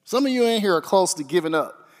 Some of you in here are close to giving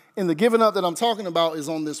up. And the giving up that I'm talking about is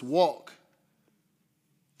on this walk.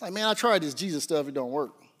 Like, man, I tried this Jesus stuff, it don't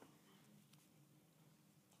work.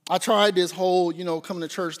 I tried this whole, coming to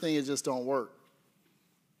church thing, it just don't work.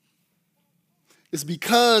 It's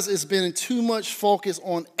because it's been too much focus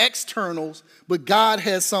on externals, but God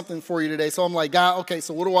has something for you today. So I'm like, God, okay,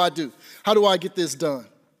 so what do I do? How do I get this done?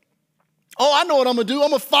 Oh, I know what I'm going to do. I'm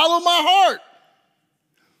going to follow my heart.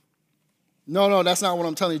 No, that's not what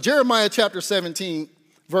I'm telling you. Jeremiah chapter 17,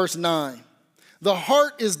 verse 9. The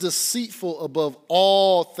heart is deceitful above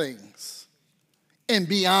all things and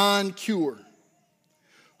beyond cure.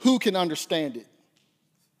 Who can understand it?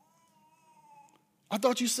 I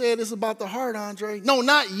thought you said it's about the heart, Andre. No,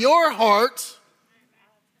 not your heart.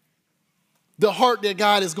 The heart that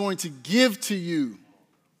God is going to give to you.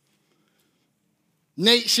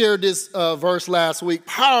 Nate shared this verse last week.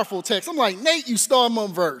 Powerful text. I'm like, Nate, you stole my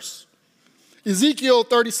verse. Ezekiel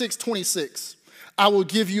 36:26. I will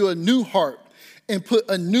give you a new heart and put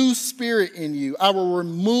a new spirit in you. I will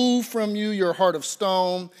remove from you your heart of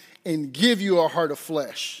stone and give you a heart of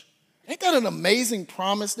flesh. Ain't that an amazing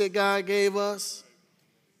promise that God gave us?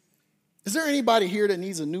 Is there anybody here that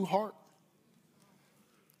needs a new heart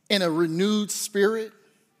and a renewed spirit?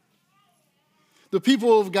 The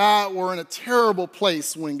people of God were in a terrible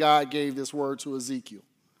place when God gave this word to Ezekiel.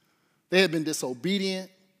 They had been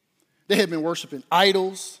disobedient. They had been worshiping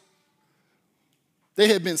idols. They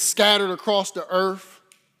had been scattered across the earth.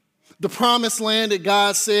 The promised land that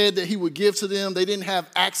God said that he would give to them, they didn't have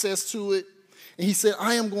access to it. And he said,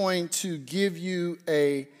 I am going to give you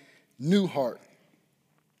a new heart.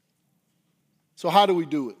 So how do we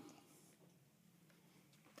do it?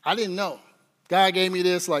 I didn't know. God gave me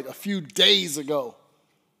this like a few days ago.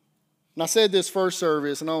 And I said this first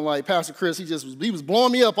service, and I'm like, Pastor Chris, he was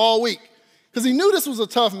blowing me up all week because he knew this was a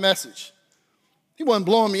tough message. He wasn't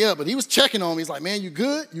blowing me up, but he was checking on me. He's like, man, you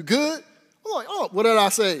good? You good? I'm like, oh, what did I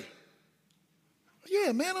say?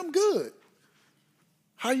 Yeah, man, I'm good.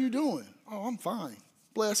 How you doing? Oh, I'm fine.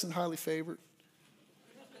 Blessed and highly favored.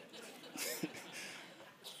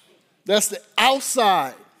 That's the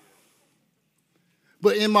outside.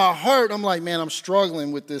 But in my heart, I'm like, man, I'm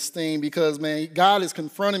struggling with this thing because, man, God is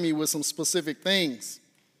confronting me with some specific things.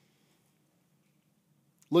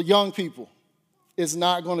 Look, young people, it's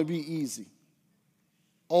not going to be easy.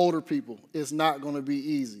 Older people, it's not going to be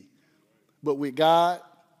easy. But with God,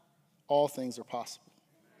 all things are possible.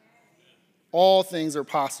 All things are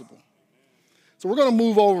possible. So we're going to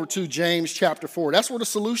move over to James chapter 4. That's where the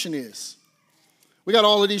solution is. We got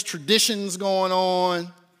all of these traditions going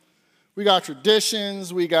on. We got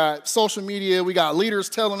traditions. We got social media. We got leaders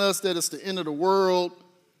telling us that it's the end of the world.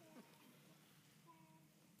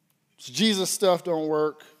 Jesus stuff don't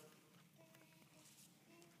work.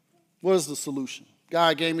 What is the solution?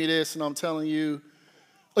 God gave me this, and I'm telling you,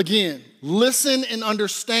 again, listen and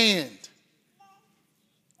understand.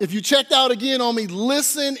 If you checked out again on me,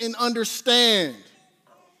 listen and understand.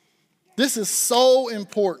 This is so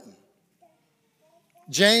important.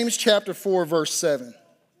 James chapter 4, verse 7.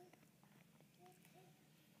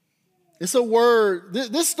 It's a word.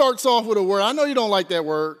 This starts off with a word. I know you don't like that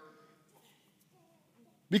word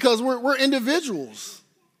because we're individuals.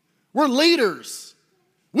 We're leaders.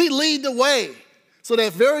 We lead the way. So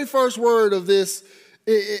that very first word of this,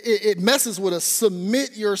 it messes with us.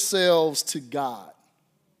 Submit yourselves to God.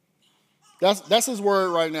 That's his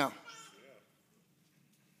word right now.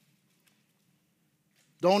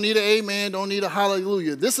 Don't need an amen. Don't need a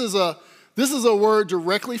hallelujah. This is a word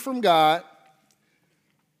directly from God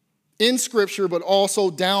in Scripture, but also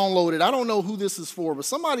downloaded. I don't know who this is for, but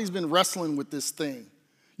somebody's been wrestling with this thing.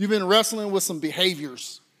 You've been wrestling with some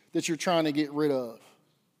behaviors that you're trying to get rid of.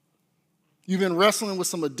 You've been wrestling with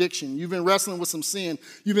some addiction. You've been wrestling with some sin.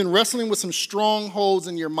 You've been wrestling with some strongholds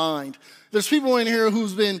in your mind. There's people in here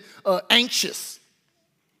who's been anxious,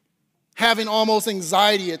 having almost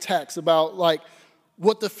anxiety attacks about like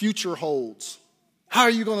what the future holds. How are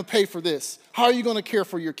you going to pay for this? How are you going to care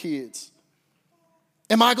for your kids?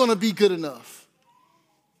 Am I going to be good enough?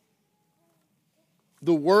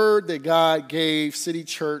 The word that God gave City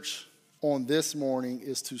Church on this morning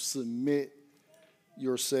is to submit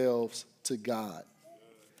yourselves to God,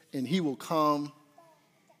 and he will come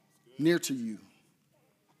near to you.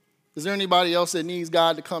 Is there anybody else that needs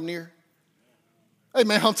God to come near? Hey,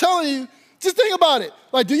 man, I'm telling you, just think about it.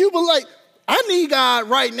 Like, do you believe? I need God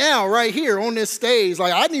right now, right here on this stage.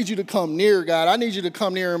 Like, I need you to come near, God. I need you to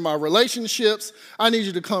come near in my relationships. I need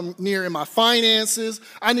you to come near in my finances.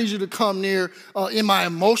 I need you to come near in my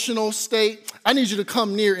emotional state. I need you to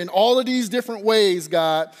come near in all of these different ways,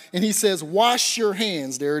 God. And he says, wash your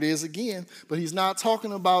hands. There it is again. But he's not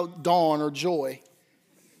talking about dawn or joy.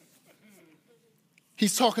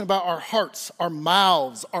 He's talking about our hearts, our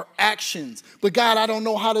mouths, our actions. But God, I don't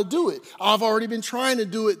know how to do it. I've already been trying to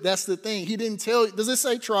do it. That's the thing. He didn't tell you. Does it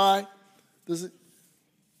say try? Does it?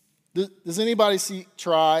 Does anybody see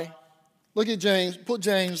try? Look at James. Put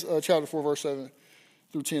James chapter 4, verse 7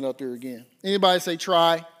 through 10 up there again. Anybody say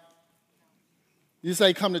try? You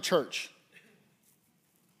say come to church.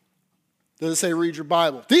 Does it say read your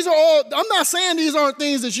Bible? These are all, I'm not saying these aren't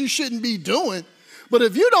things that you shouldn't be doing, but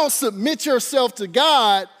if you don't submit yourself to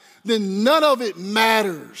God, then none of it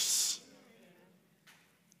matters.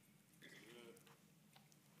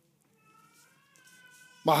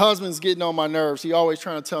 My husband's getting on my nerves. He always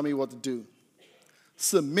trying to tell me what to do.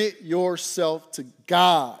 Submit yourself to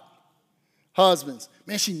God. Husbands,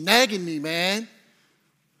 man, she nagging me, man.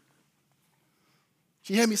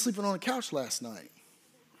 She had me sleeping on the couch last night.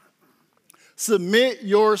 Submit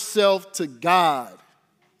yourself to God.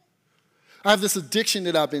 I have this addiction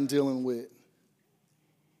that I've been dealing with.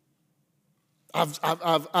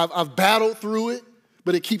 I've battled through it,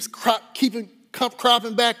 but it keeps cropping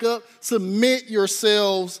back up. Submit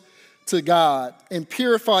yourselves to God and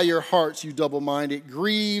purify your hearts, you double-minded.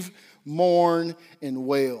 Grieve, mourn, and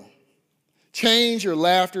wail. Change your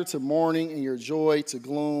laughter to mourning and your joy to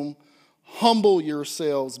gloom. Humble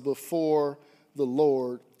yourselves before the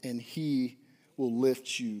Lord, and he will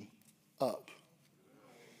lift you up.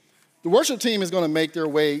 The worship team is going to make their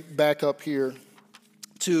way back up here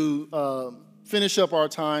to finish up our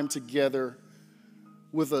time together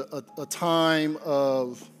with a time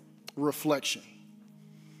of reflection.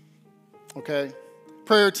 Okay?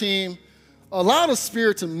 Prayer team, allow the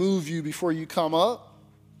Spirit to move you before you come up.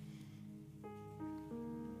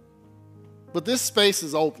 But this space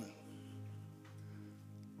is open.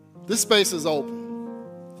 This space is open.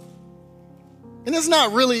 And it's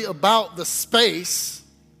not really about the space,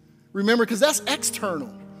 remember, because that's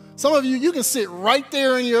external. Some of you, you can sit right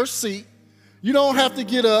there in your seat. You don't have to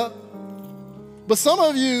get up. But some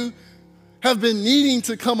of you have been needing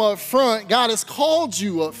to come up front. God has called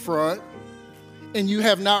you up front, and you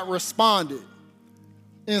have not responded.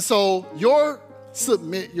 And so your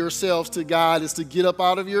submit yourselves to God is to get up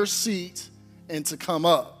out of your seat and to come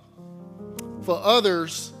up. For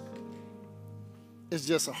others, it's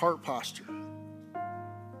just a heart posture.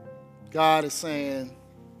 God is saying,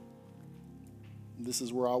 this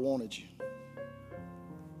is where I wanted you.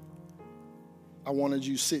 I wanted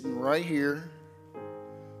you sitting right here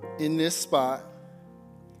in this spot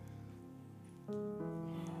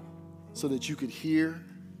so that you could hear,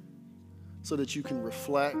 so that you can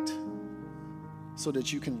reflect, so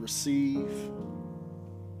that you can receive.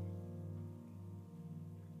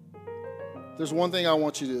 There's one thing I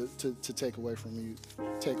want you to take away from you,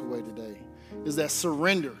 take away today, is that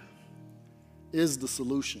surrender is the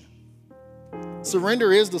solution.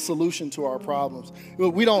 Surrender is the solution to our problems.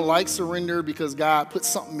 We don't like surrender because God put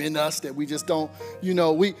something in us that we just don't,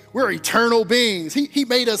 we're eternal beings. He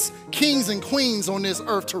made us kings and queens on this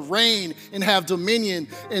earth to reign and have dominion.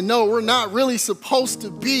 And no, we're not really supposed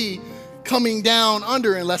to be coming down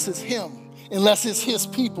under unless it's him, unless it's his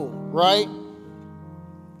people, right?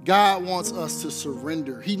 God wants us to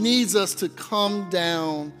surrender. He needs us to come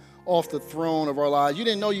down off the throne of our lives. You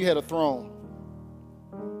didn't know you had a throne.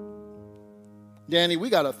 Danny, we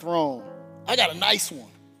got a throne. I got a nice one.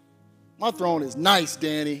 My throne is nice,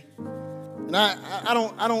 Danny. And I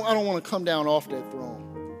don't want to come down off that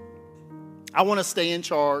throne. I want to stay in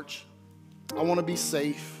charge. I want to be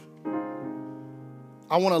safe.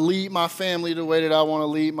 I want to lead my family the way that I want to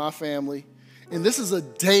lead my family. And this is a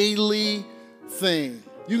daily thing.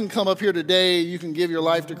 You can come up here today, you can give your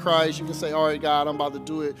life to Christ, you can say, all right, God, I'm about to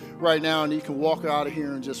do it right now, and you can walk out of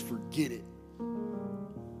here and just forget it.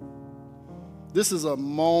 This is a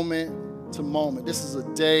moment to moment. This is a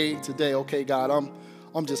day to day. Okay, God,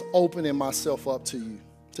 I'm just opening myself up to you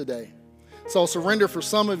today. So surrender for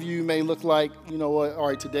some of you may look like, you know what, all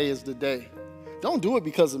right, today is the day. Don't do it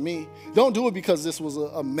because of me. Don't do it because this was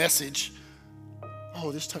a message.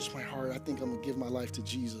 Oh, this touched my heart. I think I'm going to give my life to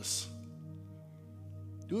Jesus.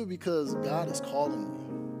 Do it because God is calling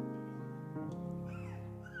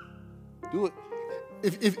you. Do it.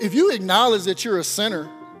 If you acknowledge that you're a sinner,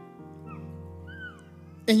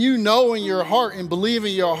 and you know in your heart and believe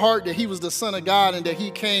in your heart that he was the Son of God and that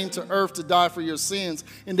he came to earth to die for your sins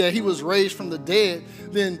and that he was raised from the dead,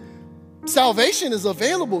 then salvation is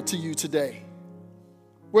available to you today.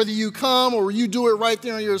 Whether you come or you do it right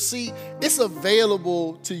there in your seat, it's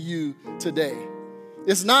available to you today.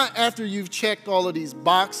 It's not after you've checked all of these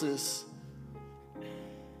boxes.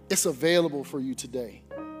 It's available for you today.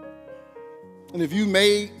 And if you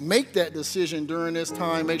may make that decision during this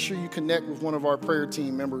time, make sure you connect with one of our prayer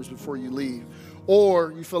team members before you leave.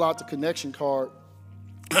 Or you fill out the connection card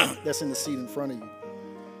that's in the seat in front of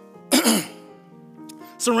you.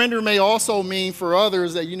 Surrender may also mean for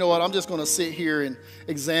others that, you know what, I'm just going to sit here and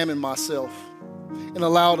examine myself and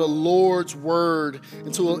allow the Lord's word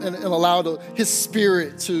and allow his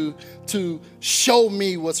spirit to show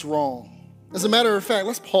me what's wrong. As a matter of fact,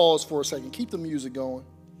 let's pause for a second. Keep the music going.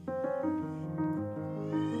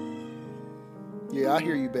 Yeah, I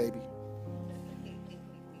hear you, baby.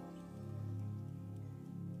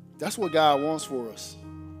 That's what God wants for us.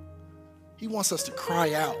 He wants us to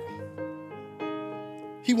cry out.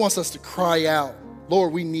 He wants us to cry out,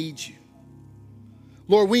 Lord, we need you.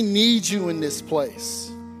 Lord, we need you in this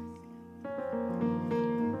place.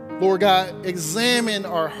 Lord God, examine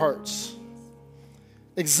our hearts.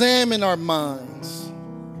 Examine our minds.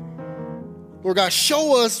 Lord God,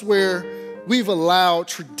 show us where we've allowed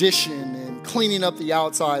tradition and cleaning up the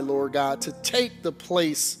outside, Lord God, to take the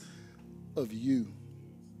place of you.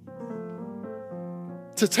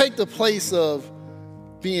 To take the place of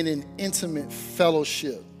being in intimate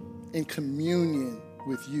fellowship and communion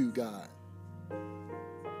with you, God.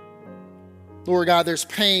 Lord God, there's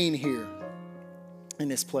pain here in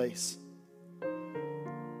this place.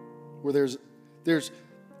 Where there's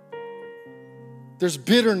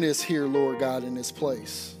bitterness here, Lord God, in this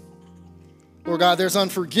place. Lord God, there's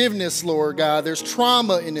unforgiveness, Lord God. There's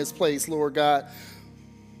trauma in this place, Lord God.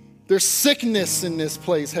 There's sickness in this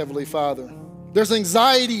place, Heavenly Father. There's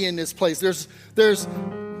anxiety in this place. There's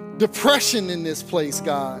depression in this place,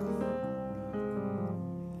 God.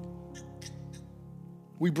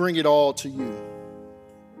 We bring it all to you.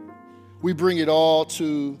 We bring it all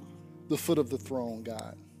to the foot of the throne,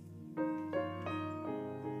 God.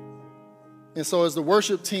 And so as the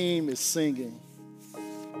worship team is singing,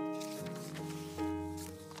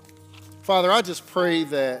 Father, I just pray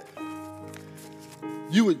that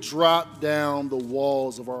you would drop down the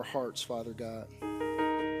walls of our hearts, Father God,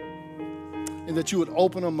 and that you would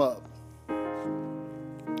open them up,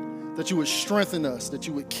 that you would strengthen us, that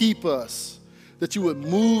you would keep us, that you would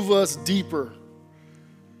move us deeper,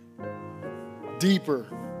 deeper,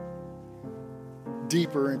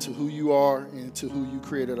 deeper into who you are and into who you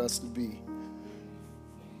created us to be.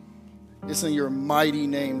 It's in your mighty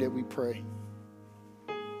name that we pray.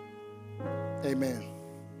 Amen.